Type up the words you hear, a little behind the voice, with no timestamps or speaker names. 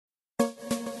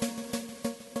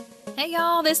Hey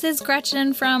y'all, this is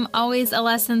Gretchen from Always a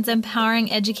Lessons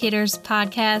Empowering Educators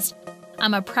podcast.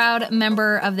 I'm a proud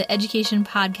member of the Education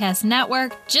Podcast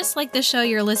Network, just like the show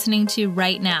you're listening to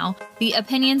right now. The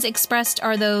opinions expressed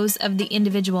are those of the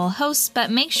individual hosts,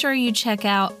 but make sure you check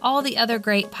out all the other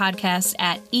great podcasts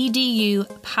at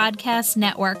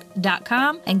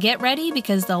edupodcastnetwork.com and get ready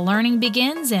because the learning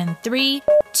begins in 3,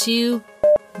 2,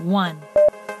 1.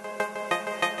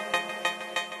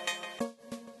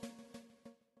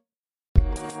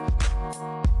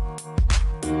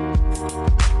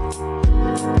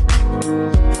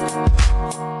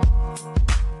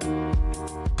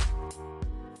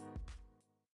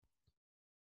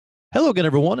 Hello again,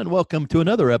 everyone, and welcome to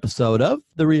another episode of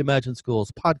the Reimagine Schools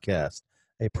podcast,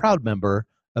 a proud member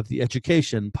of the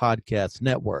Education Podcast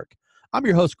Network. I'm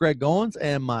your host, Greg Goins,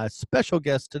 and my special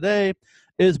guest today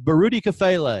is Baruti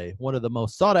Kafele, one of the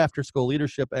most sought-after school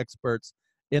leadership experts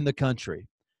in the country.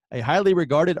 A highly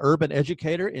regarded urban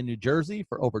educator in New Jersey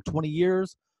for over 20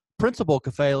 years, Principal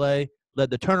Kafele led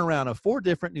the turnaround of 4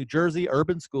 different New Jersey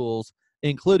urban schools,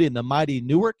 including the mighty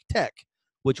Newark Tech,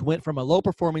 which went from a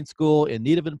low-performing school in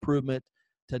need of improvement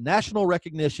to national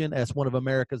recognition as one of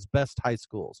America's best high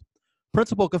schools.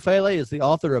 Principal Kafele is the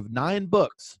author of 9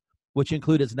 books, which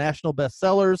include his national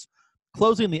bestsellers,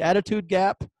 Closing the Attitude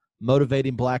Gap,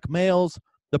 Motivating Black Males,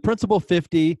 The Principal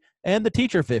 50, and The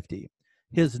Teacher 50.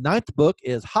 His 9th book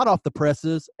is hot off the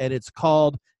presses, and it's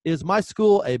called Is My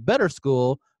School a Better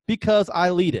School Because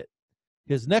I Lead It?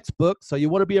 His next book, So You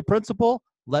Want to Be a Principal?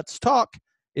 Let's Talk,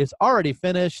 is already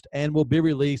finished and will be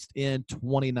released in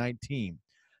 2019.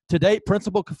 To date,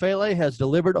 Principal Kafele has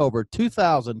delivered over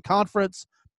 2,000 conference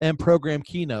and program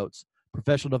keynotes,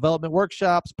 professional development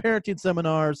workshops, parenting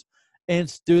seminars, and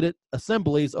student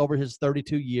assemblies over his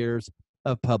 32 years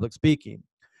of public speaking.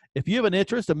 If you have an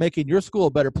interest in making your school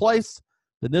a better place,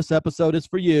 then this episode is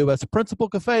for you, as Principal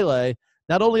Kafele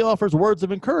not only offers words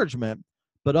of encouragement,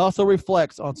 but also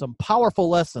reflects on some powerful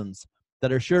lessons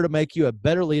that are sure to make you a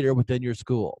better leader within your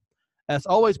school. As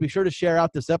always, be sure to share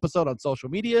out this episode on social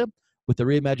media with the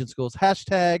Reimagine Schools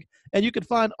hashtag, and you can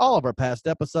find all of our past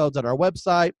episodes at our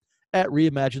website at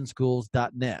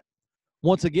reimagineschools.net.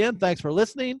 Once again, thanks for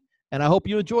listening, and I hope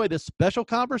you enjoy this special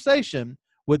conversation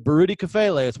with Baruti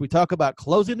Kafele as we talk about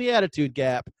closing the attitude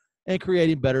gap and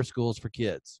creating better schools for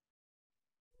kids.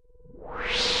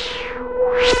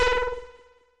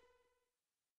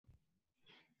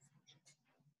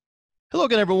 Hello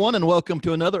again, everyone, and welcome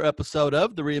to another episode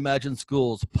of the Reimagine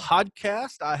Schools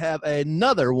podcast. I have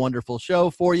another wonderful show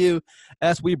for you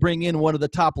as we bring in one of the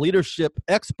top leadership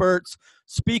experts,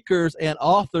 speakers, and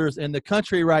authors in the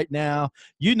country right now.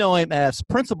 You know him as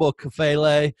Principal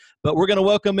Kafele, but we're going to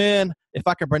welcome in, if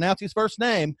I can pronounce his first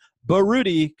name,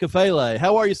 Baruti Kafele.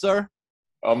 How are you, sir?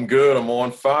 I'm good. I'm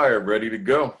on fire, ready to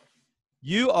go.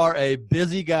 You are a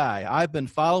busy guy. I've been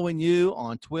following you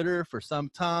on Twitter for some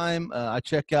time. I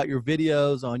check out your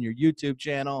videos on your YouTube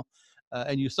channel.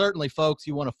 And you certainly, folks,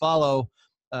 you want to follow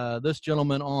this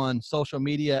gentleman on social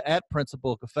media at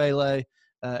Principal Kafele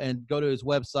and go to his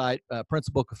website,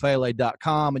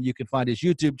 principalkafele.com, and you can find his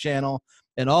YouTube channel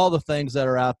and all the things that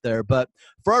are out there. But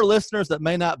for our listeners that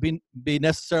may not be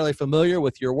necessarily familiar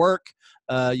with your work,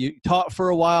 you taught for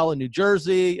a while in New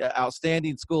Jersey,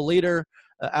 outstanding school leader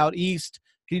out east.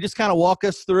 Can you just kind of walk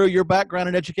us through your background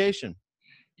in education?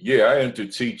 Yeah, I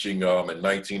entered teaching in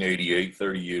 1988,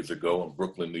 30 years ago in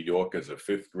Brooklyn, New York, as a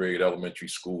 5th grade elementary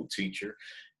school teacher,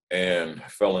 and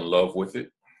fell in love with it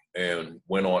and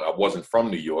went on. I wasn't from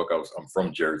New York. I'm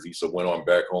from Jersey, so went on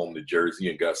back home to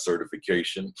Jersey and got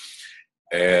certification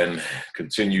and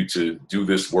continued to do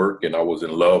this work, and I was in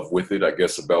love with it. I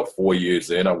guess about 4 years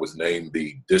in, I was named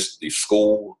the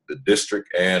school, the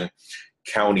district, and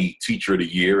County Teacher of the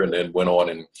Year, and then went on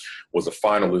and was a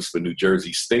finalist for New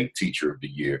Jersey State Teacher of the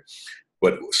Year.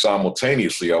 But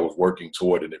simultaneously, I was working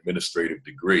toward an administrative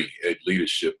degree at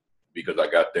leadership because I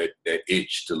got that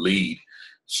itch to lead.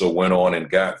 So went on and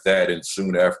got that, and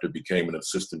soon after became an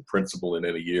assistant principal, and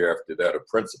then a year after that, a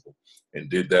principal, and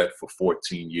did that for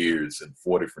 14 years in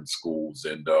 4 different schools.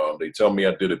 And they tell me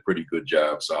I did a pretty good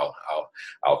job, so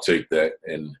I'll take that.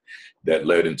 And that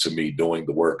led into me doing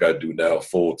the work I do now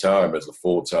full time as a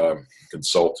full-time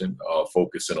consultant,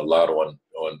 focusing a lot on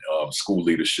school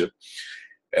leadership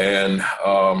and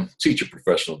teacher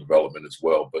professional development as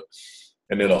well.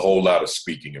 And then a whole lot of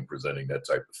speaking and presenting, that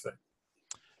type of thing.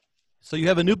 So you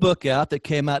have a new book out that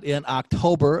came out in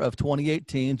October of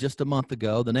 2018, just a month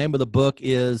ago. The name of the book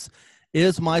is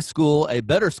My School a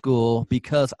Better School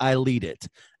Because I Lead It?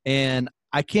 And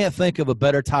I can't think of a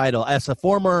better title. As a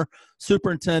former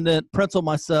superintendent, principal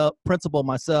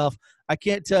myself, I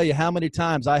can't tell you how many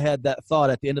times I had that thought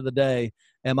at the end of the day,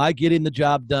 Am I getting the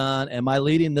job done? Am I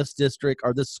leading this district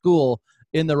or this school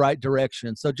in the right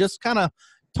direction? So just kind of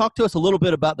talk to us a little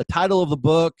bit about the title of the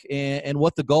book and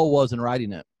what the goal was in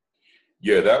writing it.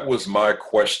 Yeah, that was my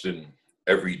question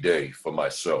every day for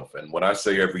myself. And when I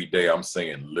say every day, I'm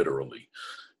saying literally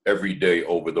every day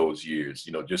over those years,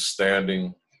 just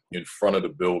standing in front of the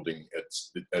building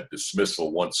at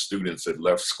dismissal once students had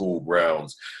left school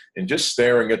grounds and just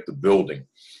staring at the building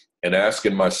and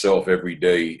asking myself every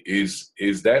day, is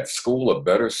that school a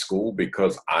better school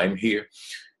because I'm here?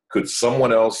 Could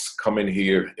someone else come in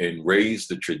here and raise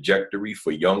the trajectory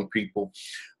for young people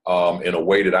in a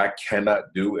way that I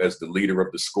cannot do as the leader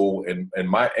of the school? And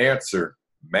my answer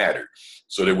mattered.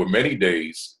 So there were many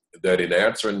days that in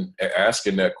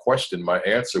asking that question, my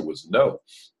answer was no.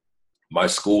 My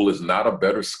school is not a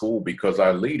better school because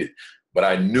I lead it, but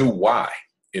I knew why.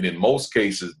 And in most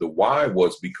cases, the why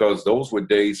was because those were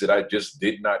days that I just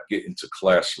did not get into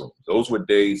classrooms. Those were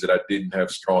days that I didn't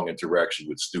have strong interaction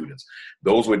with students.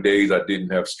 Those were days I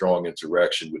didn't have strong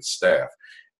interaction with staff.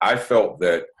 I felt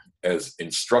that as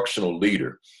instructional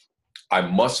leader, I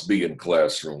must be in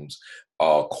classrooms,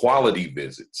 quality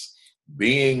visits,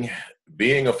 being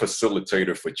a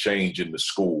facilitator for change in the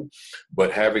school,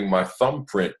 but having my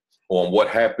thumbprint on what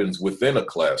happens within a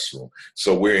classroom.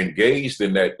 So we're engaged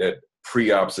in that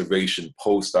pre-observation,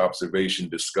 post-observation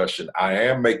discussion. I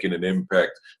am making an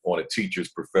impact on a teacher's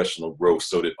professional growth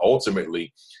so that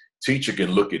ultimately teacher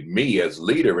can look at me as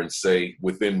leader and say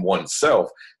within oneself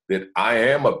that I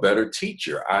am a better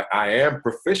teacher. I am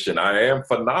proficient. I am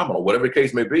phenomenal, whatever the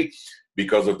case may be,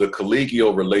 because of the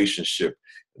collegial relationship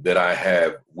that I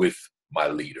have with my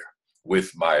leader,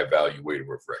 with my evaluator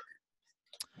of record.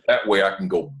 That way I can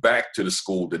go back to the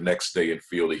school the next day and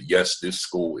feel that, yes, this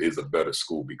school is a better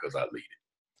school because I lead it.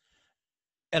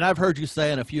 And I've heard you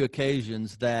say on a few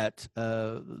occasions that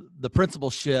the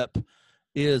principalship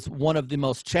is one of the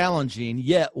most challenging,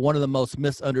 yet one of the most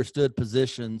misunderstood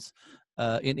positions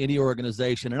in any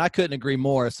organization. And I couldn't agree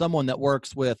more. As someone that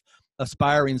works with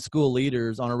aspiring school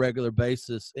leaders on a regular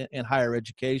basis in higher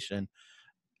education,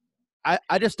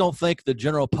 I just don't think the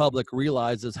general public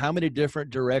realizes how many different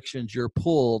directions you're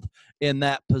pulled in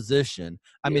that position.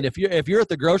 I mean, if you're at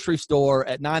the grocery store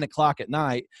at 9:00 at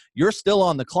night, you're still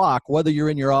on the clock, whether you're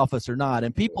in your office or not.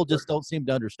 And people just don't seem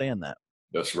to understand that.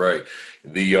 That's right.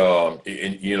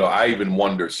 I even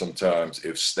wonder sometimes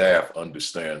if staff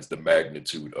understands the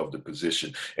magnitude of the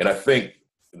position. And I think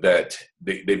that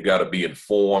they've got to be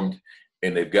informed.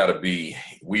 And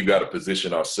we've got to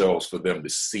position ourselves for them to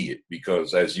see it,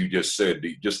 because as you just said,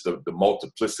 the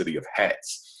multiplicity of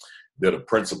hats that a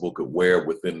principal could wear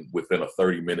within a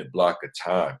 30-minute block of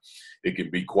time, it can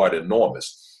be quite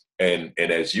enormous. And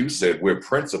as you said, we're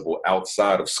principal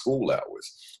outside of school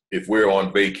hours. If we're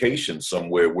on vacation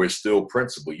somewhere, we're still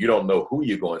principal. You don't know who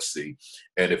you're going to see.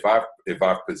 And if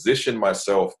I've positioned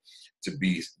myself to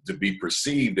be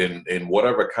perceived in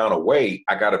whatever kind of way,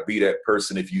 I got to be that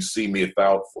person if you see me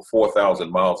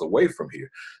 4,000 miles away from here.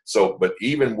 So, but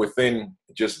even within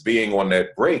just being on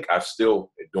that break, I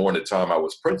still, during the time I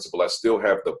was principal, I still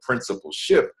have the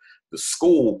principalship, the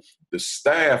school, the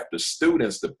staff, the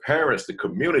students, the parents, the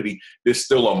community, they're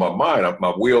still on my mind.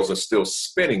 My wheels are still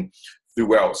spinning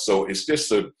throughout. So it's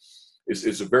just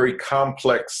it's a very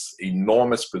complex,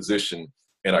 enormous position.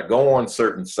 And I go on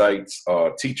certain sites,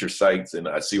 teacher sites, and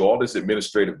I see all this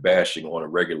administrative bashing on a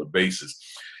regular basis.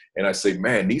 And I say,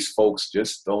 man, these folks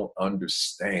just don't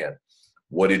understand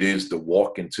what it is to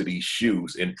walk into these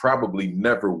shoes, and probably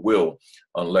never will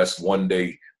unless one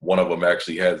day one of them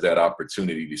actually has that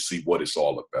opportunity to see what it's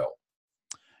all about.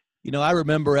 You know, I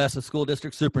remember as a school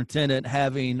district superintendent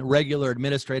having regular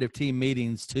administrative team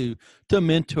meetings to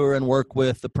mentor and work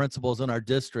with the principals in our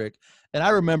district. And I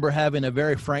remember having a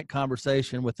very frank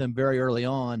conversation with them very early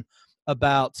on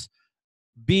about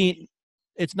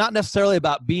it's not necessarily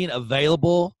about being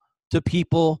available to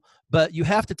people, but you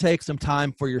have to take some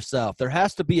time for yourself. There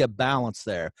has to be a balance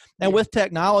there. And with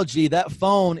technology, that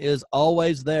phone is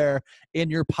always there in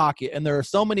your pocket. And there are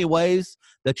so many ways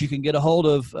that you can get a hold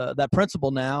of that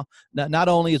principal now. Not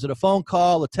only is it a phone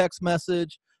call, a text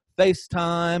message,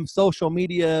 FaceTime, social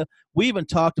media. We even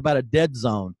talked about a dead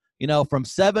zone. You know, from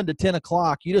 7 to 10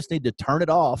 o'clock, you just need to turn it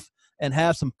off and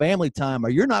have some family time, or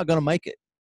you're not going to make it.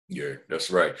 Yeah, that's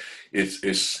right.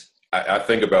 I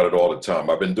think about it all the time.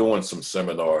 I've been doing some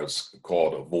seminars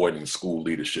called Avoiding School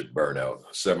Leadership Burnout,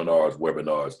 seminars,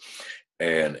 webinars,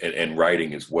 and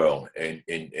writing as well. And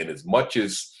as much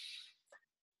as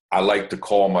I like to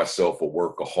call myself a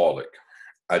workaholic,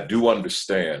 I do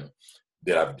understand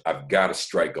that I've got to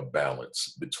strike a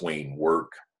balance between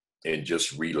work and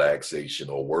just relaxation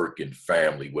or work and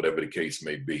family, whatever the case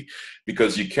may be,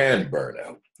 because you can burn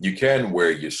out. You can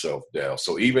wear yourself down.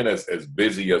 So even as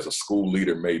busy as a school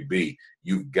leader may be,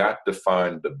 you've got to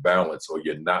find the balance, or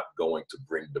you're not going to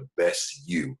bring the best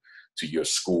you to your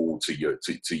school, to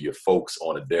your folks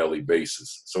on a daily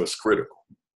basis. So it's critical.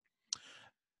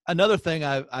 Another thing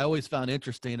I always found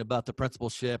interesting about the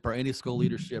principalship or any school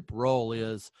leadership role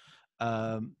is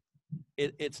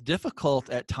it's difficult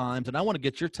at times, and I want to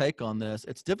get your take on this.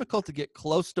 It's difficult to get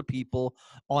close to people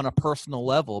on a personal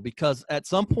level, because at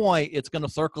some point it's going to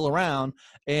circle around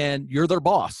and you're their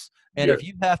boss. And if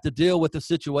you have to deal with a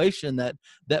situation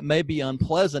that may be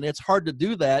unpleasant, it's hard to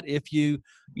do that if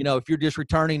you're just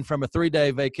returning from a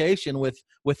 3-day vacation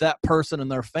with that person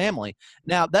and their family.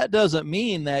 Now, that doesn't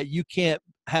mean that you can't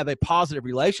have a positive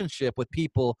relationship with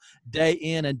people day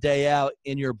in and day out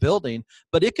in your building,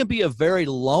 but it can be a very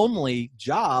lonely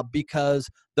job because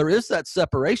there is that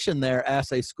separation there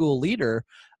as a school leader.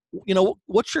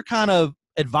 What's your kind of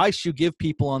advice you give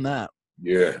people on that?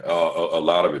 Yeah, a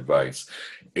lot of advice.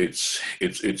 It's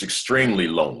extremely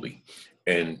lonely,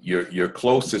 and your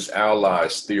closest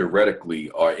allies theoretically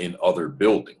are in other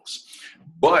buildings.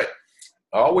 But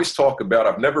I always talk about,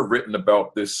 I've never written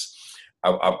about this.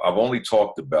 I've only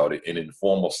talked about it in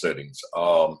informal settings.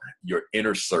 Your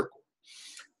inner circle,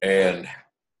 and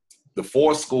the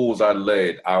 4 schools I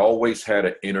led, I always had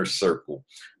an inner circle,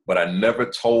 but I never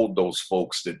told those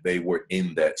folks that they were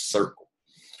in that circle,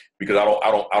 because I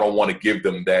don't want to give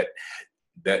them that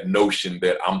notion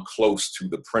that I'm close to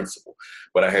the principal.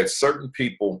 But I had certain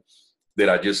people that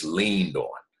I just leaned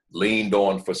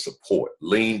on for support,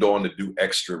 leaned on to do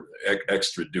extra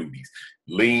duties,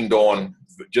 leaned on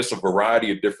just a variety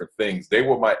of different things. They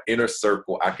were my inner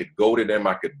circle. I could go to them.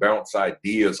 I could bounce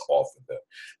ideas off of them.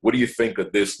 What do you think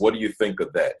of this? What do you think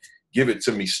of that? Give it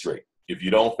to me straight. If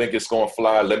you don't think it's going to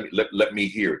fly, let me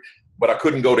hear it. But I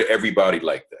couldn't go to everybody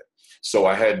like that. So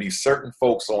I had these certain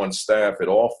folks on staff at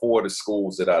all 4 of the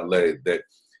schools that I led, that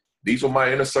these were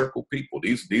my inner circle people.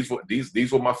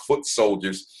 These were my foot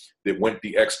soldiers that went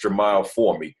the extra mile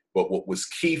for me. But what was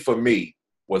key for me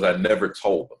was I never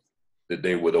told them that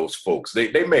they were those folks.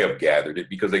 They may have gathered it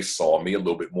because they saw me a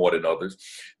little bit more than others,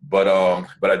 but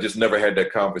I just never had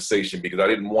that conversation, because I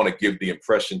didn't want to give the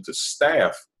impression to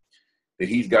staff that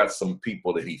he's got some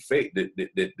people that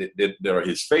that are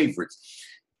his favorites.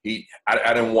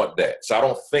 I didn't want that. So I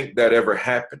don't think that ever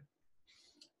happened,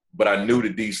 but I knew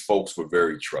that these folks were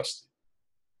very trusted.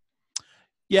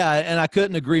 Yeah, and I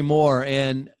couldn't agree more.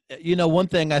 And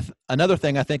another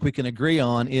thing I think we can agree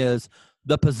on is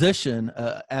the position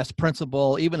as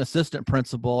principal, even assistant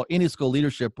principal, any school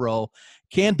leadership role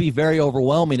can be very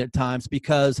overwhelming at times,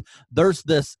 because there's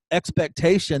this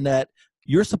expectation that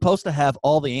you're supposed to have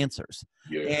all the answers.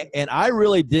 Yeah. And I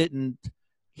really didn't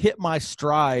hit my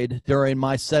stride during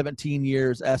my 17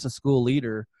 years as a school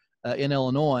leader in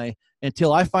Illinois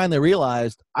until I finally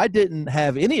realized I didn't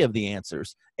have any of the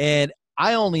answers. And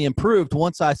I only improved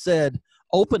once I said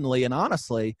openly and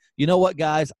honestly, you know what,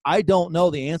 guys, I don't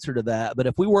know the answer to that, but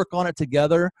if we work on it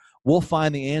together, we'll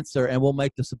find the answer and we'll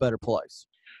make this a better place.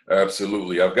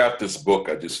 Absolutely. I've got this book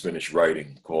I just finished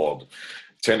writing called,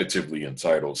 tentatively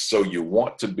entitled, So You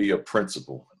Want to Be a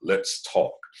Principal? Let's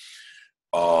Talk.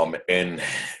 And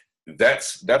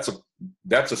that's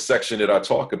a section that I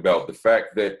talk about, the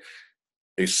fact that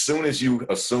as soon as you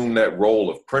assume that role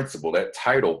of principal, that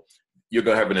title, you're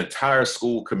going to have an entire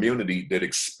school community that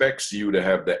expects you to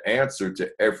have the answer to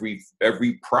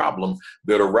every problem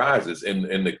that arises. And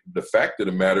the fact of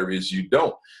the matter is you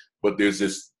don't. But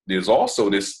there's also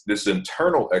this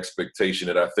internal expectation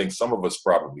that I think some of us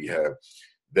probably have,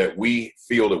 that we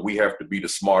feel that we have to be the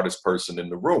smartest person in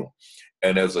the room.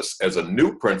 And as a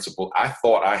new principal, I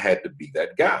thought I had to be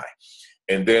that guy.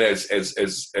 And then as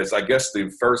I guess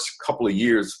the first couple of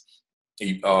years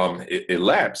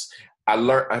elapsed,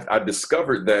 I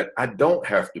discovered that I don't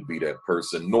have to be that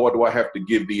person, nor do I have to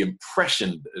give the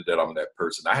impression that I'm that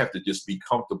person. I have to just be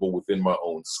comfortable within my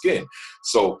own skin.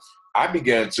 So I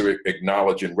began to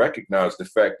acknowledge and recognize the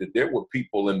fact that there were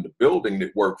people in the building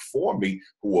that worked for me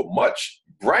who were much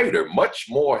brighter, much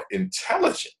more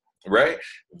intelligent, right,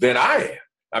 than I am.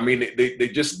 I mean, they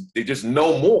just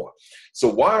know more. So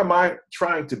why am I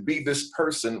trying to be this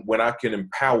person when I can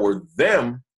empower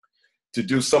them to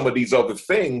do some of these other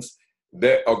things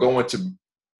that are going to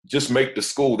just make the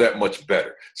school that much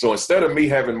better? So instead of me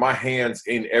having my hands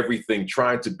in everything,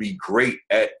 trying to be great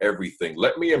at everything,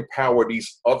 let me empower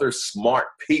these other smart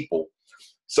people,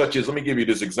 such as, let me give you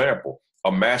this example,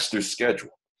 a master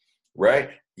schedule, right?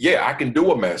 yeah, I can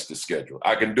do a master schedule.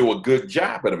 I can do a good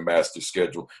job at a master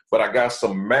schedule, but I got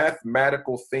some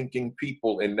mathematical thinking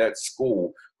people in that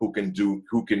school who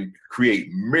can create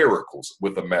miracles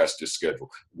with a master schedule.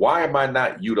 Why am I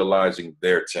not utilizing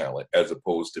their talent as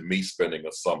opposed to me spending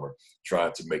a summer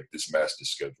trying to make this master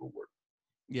schedule work?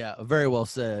 Yeah, very well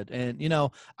said. And,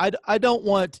 I don't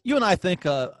want, you and I think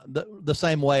the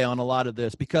same way on a lot of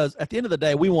this, because at the end of the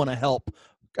day, we want to help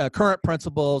current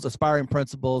principals, aspiring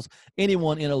principals,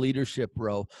 anyone in a leadership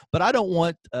role. But I don't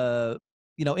want,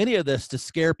 any of this to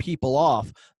scare people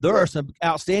off. There are some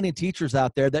outstanding teachers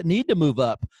out there that need to move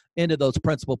up into those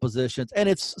principal positions. And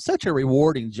it's such a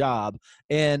rewarding job.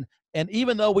 And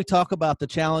even though we talk about the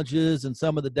challenges and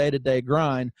some of the day-to-day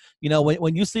grind,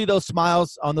 when you see those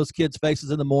smiles on those kids' faces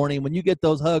in the morning, when you get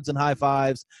those hugs and high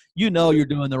fives, you're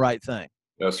doing the right thing.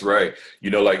 That's right.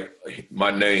 Like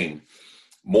my name,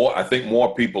 I think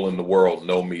more people in the world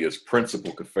know me as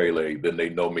Principal Kafele than they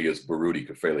know me as Baruti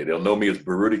Kafele. They'll know me as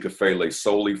Baruti Kafele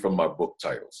solely from my book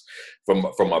titles, from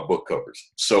my book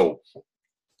covers. So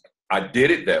I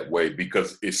did it that way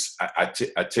because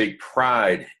I take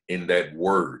pride in that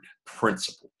word,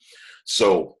 principal.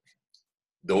 So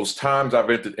those times I've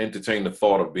entertained the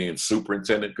thought of being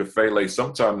Superintendent Kafele,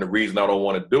 sometimes the reason I don't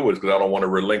want to do it is because I don't want to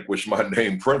relinquish my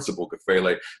name, Principal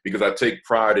Kafele, because I take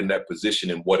pride in that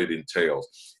position and what it entails.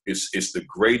 It's the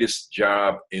greatest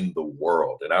job in the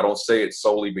world. And I don't say it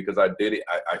solely because I did it.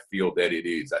 I feel that it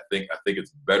is. I think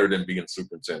it's better than being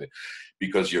superintendent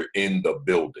because you're in the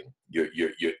building.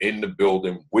 You're in the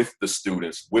building with the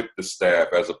students, with the staff,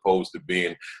 as opposed to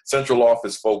being central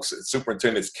office folks.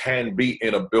 Superintendents can be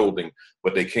in a building,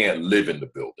 but they can't live in the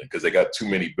building because they got too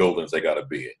many buildings they got to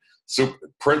be in.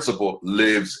 Principal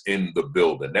lives in the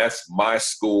building. That's my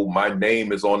school. My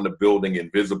name is on the building,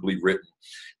 invisibly written.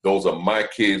 Those are my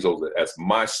kids. That's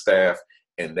my staff.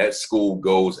 And that school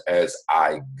goes as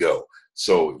I go.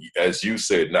 So as you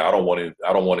said, I don't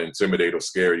want to intimidate or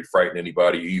scare or frighten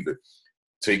anybody either.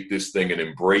 Take this thing and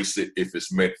embrace it if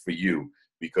it's meant for you,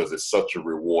 because it's such a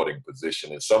rewarding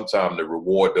position. And sometimes the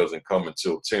reward doesn't come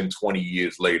until 10, 20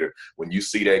 years later, when you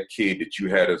see that kid that you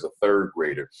had as a third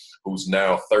grader who's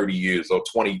now 30 years or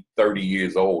 20, 30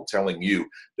 years old telling you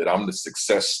that I'm the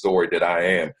success story that I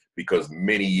am because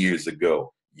many years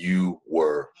ago you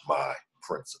were my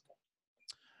principal.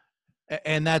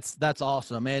 And that's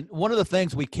awesome. And one of the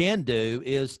things we can do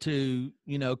is to,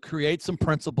 create some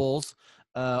principles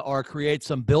or create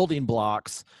some building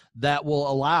blocks that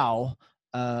will allow,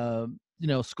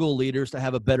 school leaders to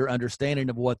have a better understanding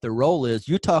of what their role is.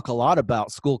 You talk a lot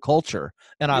about school culture,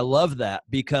 and I love that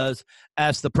because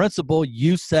as the principal,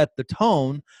 you set the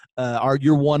tone, or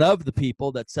you're one of the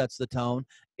people that sets the tone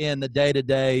in the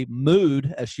day-to-day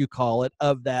mood, as you call it,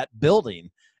 of that building.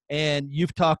 And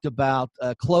you've talked about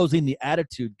closing the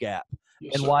attitude gap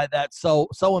and why that's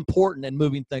so important in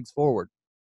moving things forward.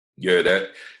 Yeah,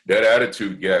 that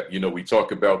attitude gap, we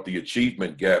talk about the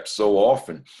achievement gap so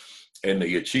often, and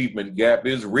the achievement gap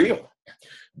is real.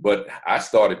 But I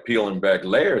started peeling back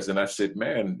layers and I said,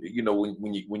 man,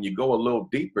 when you go a little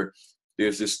deeper,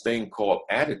 there's this thing called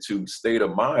attitude, state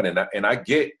of mind. And I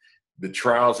get the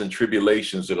trials and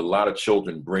tribulations that a lot of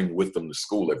children bring with them to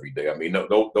school every day. I mean,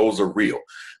 those are real.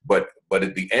 But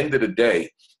at the end of the day,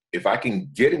 if I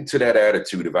can get into that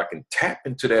attitude, if I can tap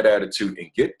into that attitude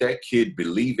and get that kid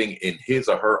believing in his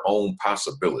or her own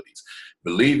possibilities,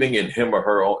 believing in him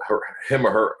or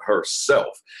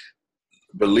herself,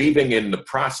 believing in the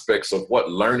prospects of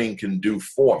what learning can do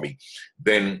for me,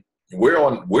 then we're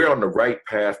on the right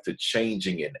path to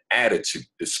changing an attitude,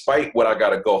 despite what I got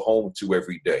to go home to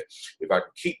every day. If I can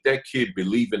keep that kid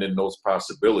believing in those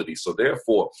possibilities. So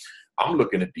therefore, I'm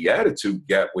looking at the attitude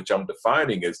gap, which I'm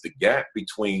defining as the gap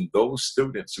between those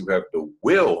students who have the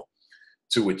will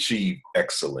to achieve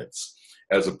excellence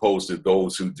as opposed to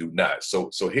those who do not.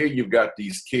 So here you've got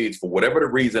these kids, for whatever the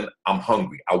reason, I'm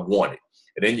hungry, I want it.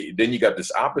 And then you got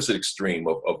this opposite extreme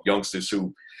of youngsters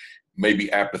who may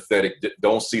be apathetic,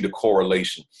 don't see the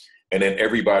correlation, and then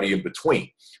everybody in between.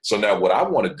 So now what I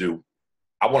want to do,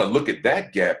 I want to look at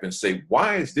that gap and say,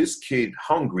 why is this kid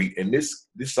hungry and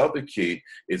this other kid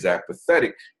is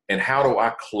apathetic? And how do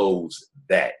I close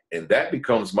that? And that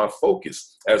becomes my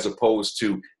focus, as opposed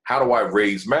to how do I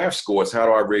raise math scores? How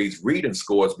do I raise reading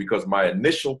scores? Because my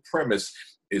initial premise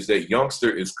is that youngster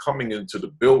is coming into the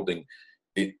building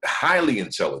highly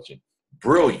intelligent,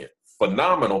 brilliant,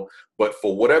 phenomenal, but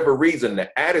for whatever reason,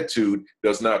 the attitude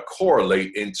does not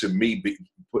correlate into me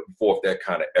putting forth that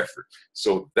kind of effort.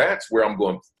 So that's where I'm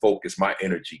going to focus my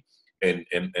energy. And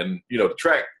the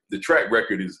track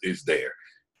record is there.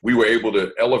 we were able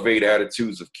to elevate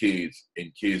attitudes of kids,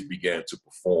 and kids began to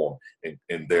perform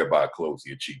and thereby close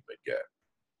the achievement gap.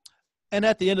 And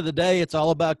at the end of the day, it's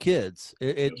all about kids.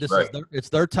 It's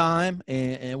their time,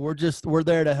 and we're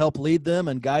there to help lead them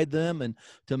and guide them and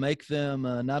to make them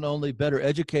not only better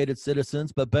educated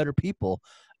citizens, but better people.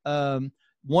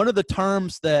 One of the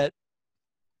terms that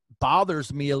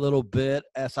bothers me a little bit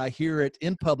as I hear it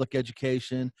in public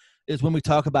education is when we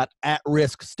talk about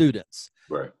at-risk students.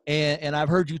 Right. And I've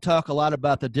heard you talk a lot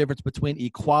about the difference between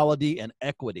equality and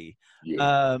equity.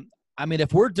 Yeah. I mean,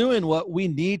 if we're doing what we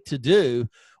need to do,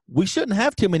 we shouldn't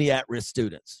have too many at-risk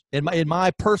students, in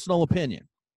my personal opinion.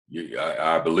 Yeah,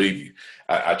 I believe you.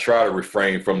 I try to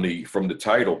refrain from the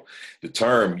title, the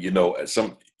term.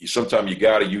 Sometimes you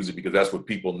got to use it because that's what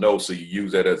people know. So you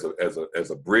use that as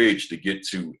a bridge to get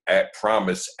to at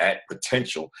promise, at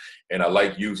potential, and I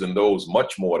like using those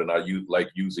much more than I like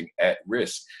using at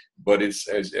risk. But it's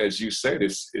as you said,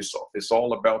 it's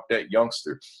all about that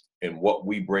youngster and what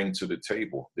we bring to the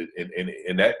table,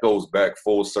 and that goes back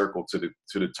full circle to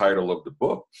the title of the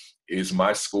book. Is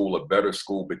my school a better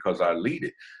school because I lead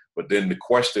it? But then the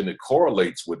question that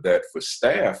correlates with that for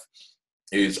staff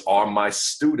is, are my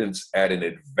students at an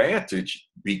advantage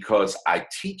because I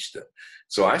teach them?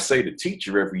 So I say to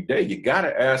teacher every day, you got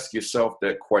to ask yourself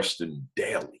that question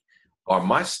daily. Are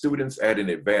my students at an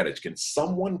advantage? Can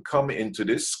someone come into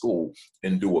this school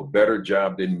and do a better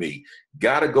job than me?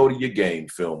 Got to go to your game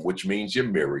film, which means your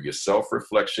mirror, your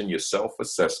self-reflection, your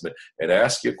self-assessment, and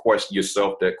ask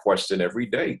yourself that question every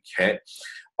day.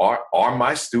 Are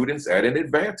my students at an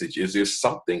advantage? Is there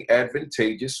something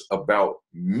advantageous about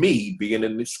me being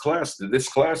in this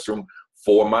classroom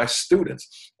for my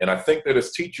students? And I think that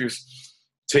as teachers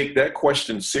take that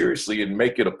question seriously and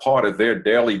make it a part of their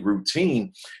daily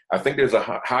routine, I think there's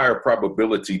a higher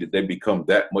probability that they become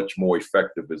that much more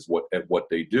effective at what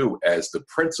they do, as the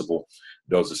principal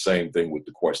does the same thing with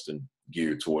the question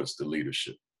geared towards the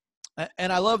leadership.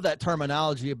 And I love that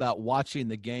terminology about watching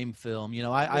the game film.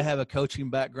 I have a coaching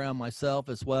background myself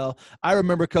as well. I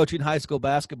remember coaching high school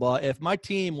basketball. If my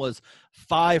team was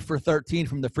 5 for 13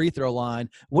 from the free throw line,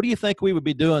 what do you think we would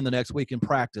be doing the next week in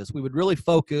practice? We would really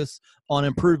focus on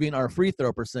improving our free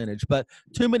throw percentage. But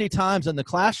too many times in the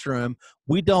classroom,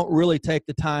 we don't really take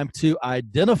the time to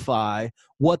identify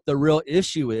what the real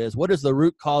issue is. What is the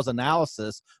root cause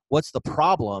analysis? What's the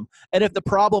problem? And if the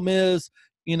problem is,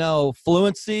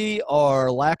 fluency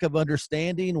or lack of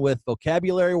understanding with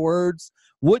vocabulary words,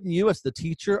 wouldn't you as the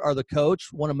teacher or the coach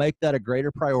want to make that a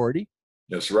greater priority?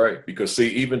 That's right. Because see,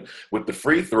 even with the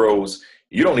free throws,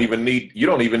 you don't even need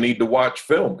to watch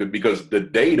film because the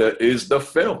data is the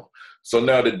film. So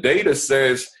now the data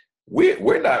says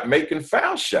we're not making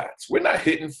foul shots. We're not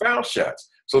hitting foul shots.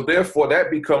 So therefore that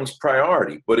becomes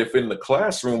priority. But if in the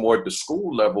classroom or at the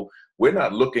school level, we're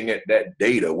not looking at that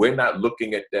data, we're not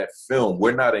looking at that film,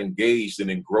 we're not engaged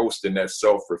and engrossed in that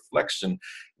self-reflection,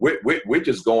 we're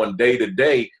just going day to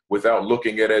day without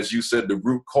looking at, as you said, the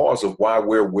root cause of why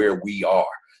we're where we are.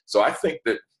 So I think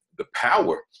that the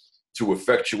power to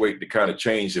effectuate the kind of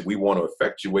change that we want to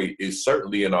effectuate is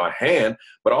certainly in our hand.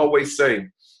 But I always say,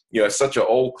 it's such an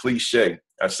old cliche.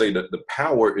 I say that the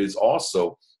power is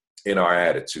also in our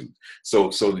attitude.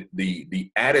 So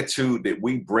the attitude that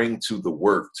we bring to the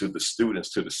work, to the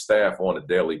students, to the staff on a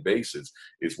daily basis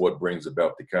is what brings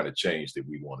about the kind of change that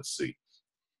we want to see.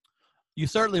 You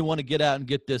certainly want to get out and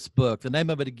get this book. The name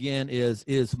of it again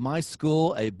is My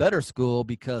School a Better School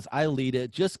Because I Lead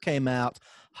It? Just came out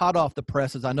hot off the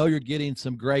presses. I know you're getting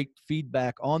some great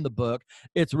feedback on the book.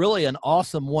 It's really an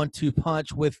awesome 1-2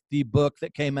 punch with the book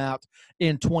that came out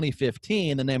in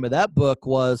 2015. The name of that book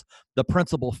was The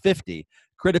Principal 50,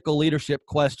 Critical Leadership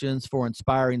Questions for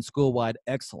Inspiring School-Wide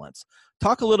Excellence.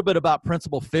 Talk a little bit about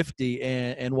Principal 50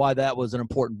 and why that was an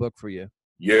important book for you.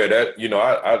 Yeah,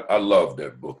 I love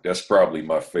that book. That's probably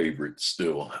my favorite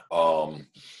still. I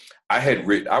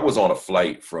was on a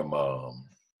flight from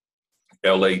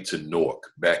LA to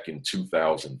Newark back in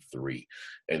 2003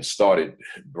 and started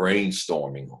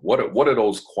brainstorming what are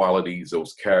those qualities,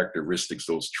 those characteristics,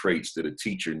 those traits that a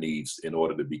teacher needs in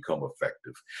order to become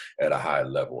effective at a high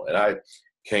level. And I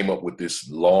came up with this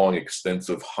long,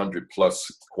 extensive 100+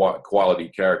 quality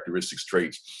characteristics,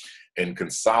 traits, and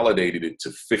consolidated it to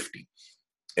 50.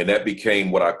 And that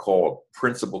became what I call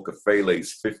Principal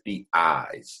Kafele's 50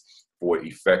 I's for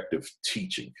effective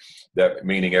teaching. That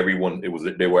meaning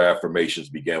there were affirmations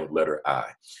began with letter I.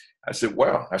 I said,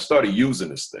 wow, I started using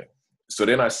this thing. So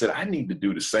then I said, I need to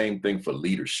do the same thing for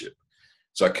leadership.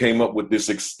 So I came up with this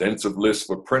extensive list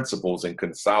for principles and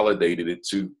consolidated it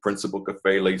to Principal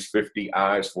Kafele's 50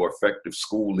 I's for effective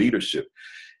school leadership.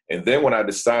 And then when I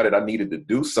decided I needed to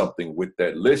do something with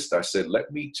that list, I said,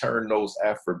 let me turn those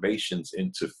affirmations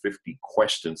into 50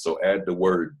 questions. So add the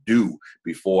word do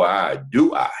before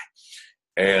do I.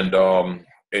 And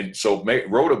so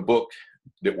wrote a book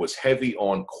that was heavy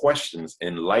on questions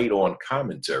and light on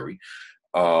commentary,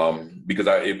 because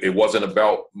it wasn't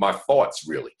about my thoughts,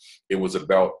 really. It was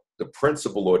about the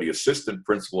principal or the assistant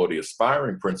principal or the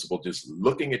aspiring principal, just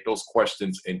looking at those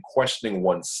questions and questioning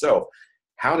oneself.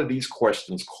 How do these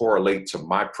questions correlate to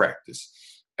my practice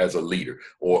as a leader?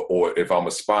 Or if I'm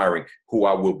aspiring, who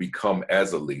I will become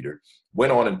as a leader?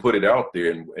 Went on and put it out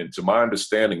there. And to my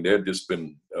understanding, there have just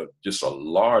been just a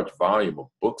large volume of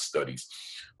book studies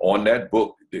on that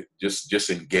book that just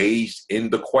engaged in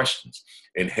the questions.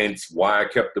 And hence why I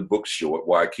kept the book short,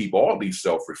 why I keep all these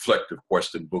self-reflective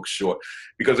question books short,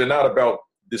 because they're not about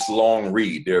this long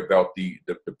read. They're about the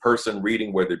person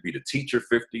reading, whether it be the teacher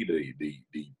 50,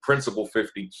 the principal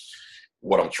 50,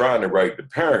 what I'm trying to write, the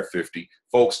parent 50,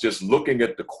 folks just looking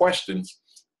at the questions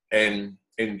and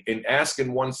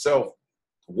asking oneself,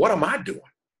 what am I doing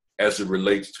as it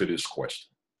relates to this question?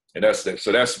 And that's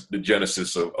the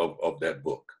genesis of that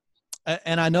book.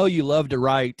 And I know you love to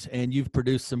write, and you've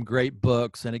produced some great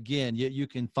books. And again, you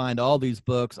can find all these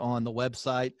books on the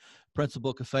website,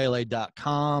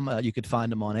 principalkafele.com. You could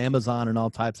find them on Amazon and all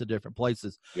types of different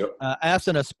places. Yep. As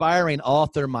an aspiring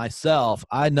author myself,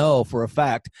 I know for a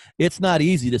fact it's not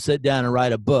easy to sit down and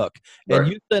write a book. And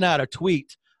Right. you sent out a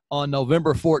tweet on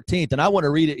November 14th, and I want to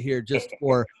read it here just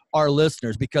for our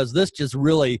listeners, because this just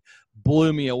really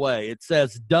blew me away. It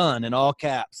says, "Done," in all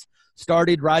caps.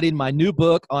 "Started writing my new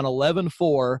book on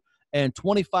 11/4, and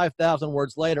 25,000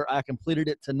 words later, I completed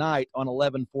it tonight on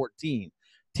 11/14.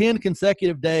 10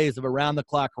 consecutive days of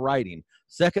around-the-clock writing.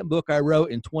 Second book I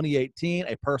wrote in 2018,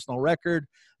 a personal record,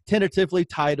 tentatively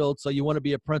titled, So You Want to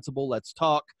Be a Principal, Let's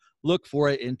Talk. Look for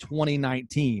it in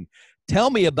 2019. Tell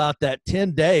me about that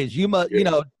 10 days. You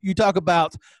talk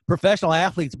about professional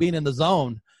athletes being in the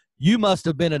zone. You must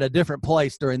have been in a different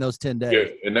place during those 10 days.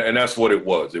 Yeah, and that's what it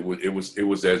was. It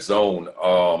was that zone.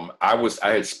 I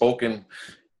had spoken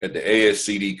at the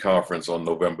ASCD conference on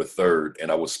November 3rd,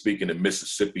 and I was speaking in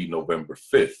Mississippi November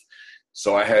 5th.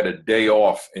 So I had a day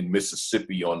off in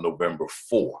Mississippi on November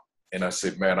 4th. And I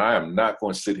said, man, I am not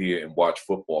going to sit here and watch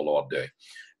football all day.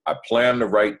 I plan to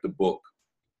write the book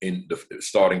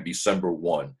starting December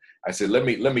 1. I said, let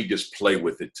me just play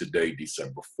with it today,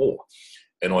 December 4.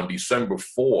 And on December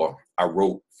 4, I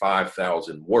wrote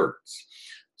 5,000 words.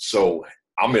 So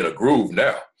I'm in a groove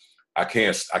now. I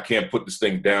can't put this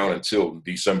thing down until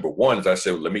December 1. I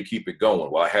said, well, let me keep it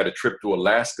going. Well, I had a trip to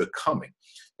Alaska coming,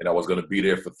 and I was going to be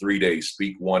there for 3 days,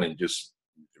 speak one, and just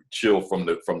chill from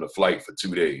the flight for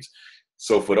 2 days.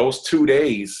 So for those 2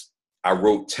 days, I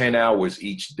wrote 10 hours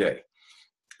each day.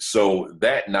 So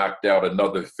that knocked out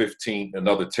another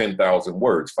 10,000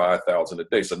 words, 5,000 a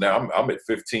day. So now I'm at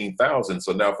 15,000.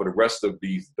 So now for the rest of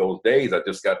those days, I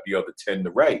just got the other 10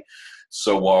 to write.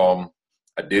 So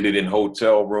I did it in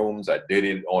hotel rooms. I did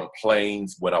it on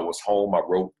planes. When I was home, I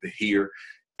wrote here.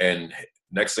 And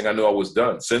next thing I knew, I was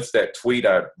done. Since that tweet,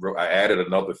 I added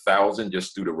another 1,000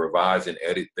 just through the revise and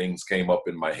edit. Things came up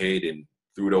in my head and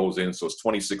threw those in. So it's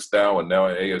 26,000. And now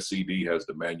ASCD has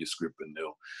the manuscript, and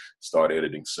they'll start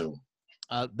editing soon.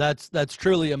 That's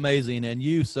truly amazing. And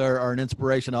you, sir, are an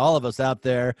inspiration to all of us out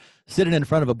there sitting in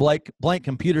front of a blank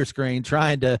computer screen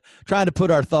trying to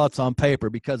put our thoughts on paper,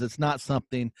 because it's not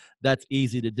something that's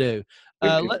easy to do.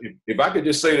 If I could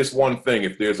just say this one thing,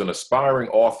 if there's an aspiring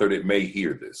author that may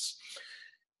hear this,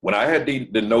 when I had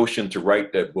the notion to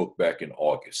write that book back in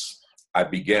August,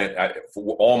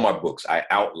 for all my books, I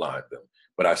outlined them.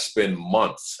 But I spend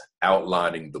months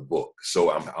outlining the book. So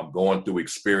I'm going through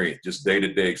experience, just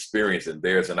day-to-day experience, and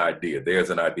there's an idea.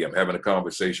 I'm having a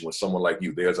conversation with someone like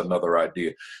you. There's another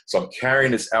idea. So I'm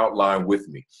carrying this outline with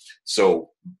me. So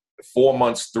 4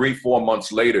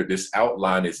 months later, this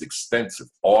outline is extensive.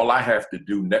 All I have to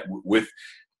do with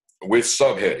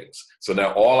subheadings. So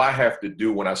now all I have to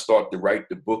do when I start to write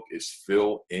the book is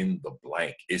fill in the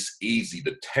blank. It's easy.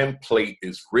 The template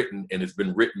is written, and it's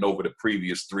been written over the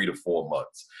previous 3 to 4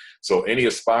 months. So any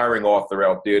aspiring author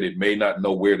out there that may not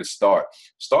know where to start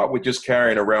with just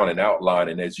carrying around an outline.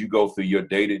 And as you go through your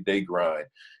day-to-day grind,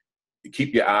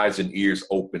 keep your eyes and ears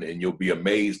open, and you'll be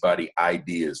amazed by the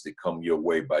ideas that come your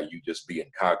way by you just being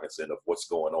cognizant of what's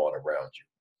going on around you.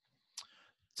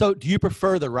 So do you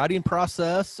prefer the writing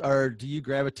process, or do you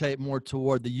gravitate more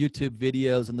toward the YouTube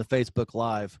videos and the Facebook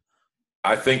Live?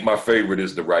 I think my favorite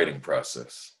is the writing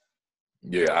process.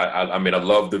 Yeah, I mean, I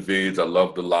love the vids, I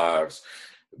love the lives,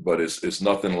 but it's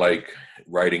nothing like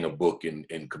writing a book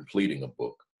and completing a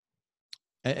book.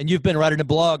 And you've been writing a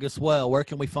blog as well. Where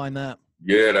can we find that?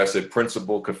 Yeah, that's at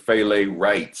Principal Kafele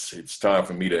Writes. It's time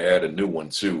for me to add a new one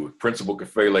too.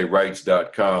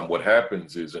 PrincipalKafeleWrites.com. What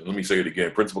happens is, and let me say it again,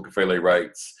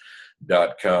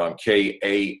 PrincipalKafeleWrites.com,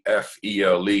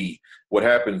 Kafele. What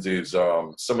happens is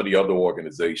some of the other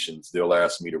organizations, they'll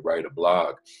ask me to write a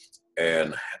blog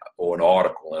or an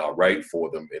article, and I'll write for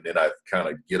them, and then I kind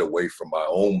of get away from my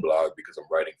own blog because I'm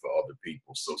writing for other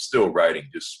people. So still writing,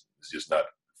 it's just not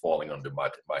falling under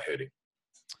my heading.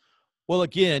 Well,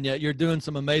 again, yeah, you're doing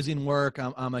some amazing work.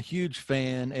 I'm a huge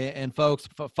fan. And folks,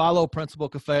 follow Principal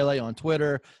Kafele on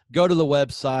Twitter. Go to the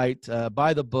website,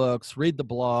 buy the books, read the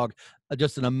blog.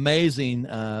 Just an amazing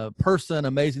person,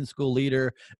 amazing school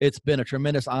leader. It's been a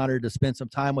tremendous honor to spend some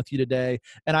time with you today.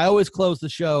 And I always close the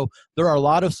show. There are a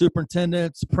lot of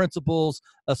superintendents, principals,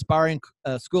 aspiring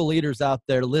school leaders out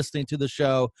there listening to the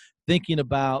show, thinking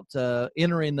about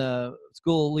entering the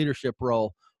school leadership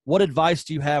role. What advice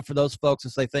do you have for those folks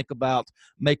as they think about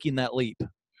making that leap?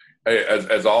 Hey,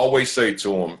 as I always say to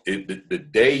them, the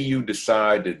day you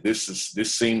decide that this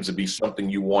seems to be something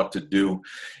you want to do,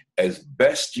 as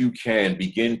best you can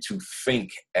begin to think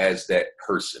as that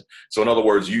person. So in other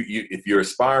words, you if you're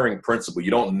aspiring principal, you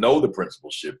don't know the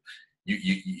principalship,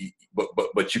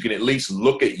 but you can at least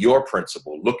look at your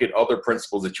principal, look at other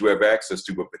principals that you have access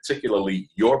to, but particularly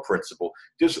your principal.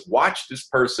 Just watch this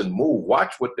person move,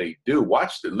 watch what they do,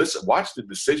 watch the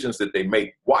decisions that they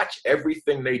make, watch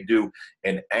everything they do,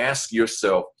 and ask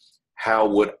yourself, how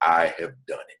would I have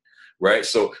done it? Right?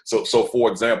 So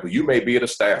for example, you may be at a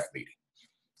staff meeting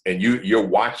and you're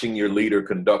watching your leader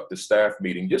conduct the staff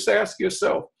meeting. Just ask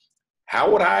yourself,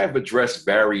 how would I have addressed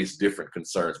various different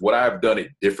concerns? Would I have done it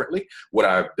differently? Would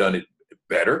I have done it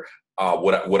better?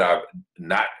 Would I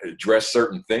not address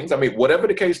certain things? I mean, whatever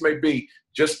the case may be,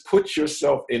 just put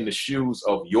yourself in the shoes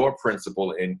of your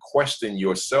principal and question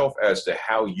yourself as to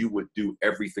how you would do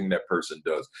everything that person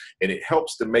does. And it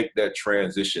helps to make that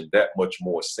transition that much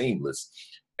more seamless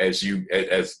as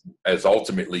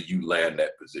ultimately you land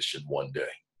that position one day.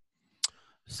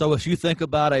 So as you think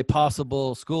about a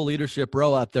possible school leadership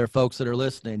role out there, folks that are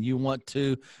listening, you want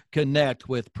to connect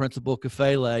with Principal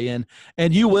Kafele,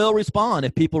 and you will respond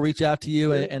if people reach out to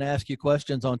you and ask you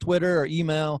questions on Twitter or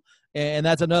email. And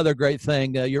that's another great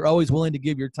thing. You're always willing to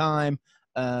give your time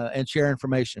and share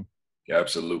information.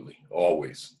 Absolutely.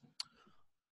 Always.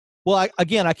 Well, I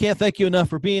can't thank you enough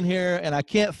for being here, and I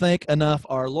can't thank enough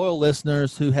our loyal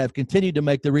listeners who have continued to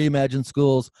make the Reimagine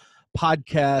Schools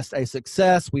podcast a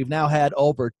success. We've now had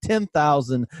over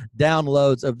 10,000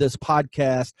 downloads of this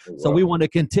podcast. Wow. So we want to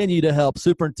continue to help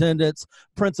superintendents,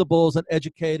 principals, and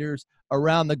educators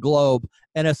around the globe.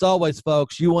 And as always,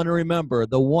 folks, you want to remember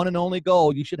the one and only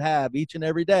goal you should have each and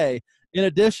every day, in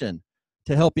addition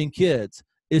to helping kids,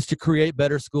 is to create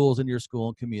better schools in your school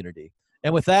and community.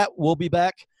 And with that, we'll be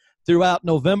back throughout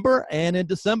November and in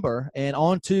December and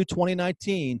on to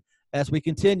 2019 as we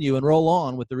continue and roll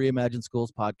on with the Reimagine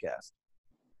Schools podcast.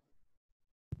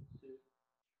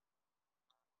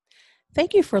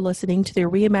 Thank you for listening to the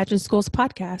Reimagine Schools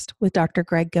podcast with Dr.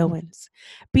 Greg Goins.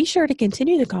 Be sure to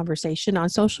continue the conversation on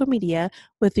social media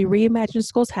with the Reimagine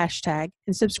Schools hashtag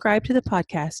and subscribe to the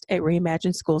podcast at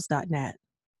reimagineschools.net.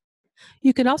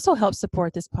 You can also help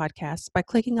support this podcast by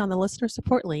clicking on the listener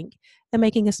support link and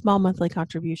making a small monthly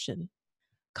contribution.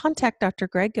 Contact Dr.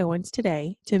 Greg Goins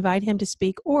today to invite him to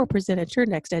speak or present at your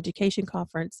next education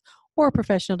conference or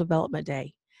professional development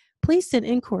day. Please send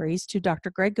inquiries to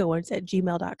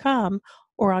drgreggoins@gmail.com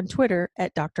or on Twitter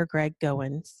at Dr. Greg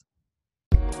Goins.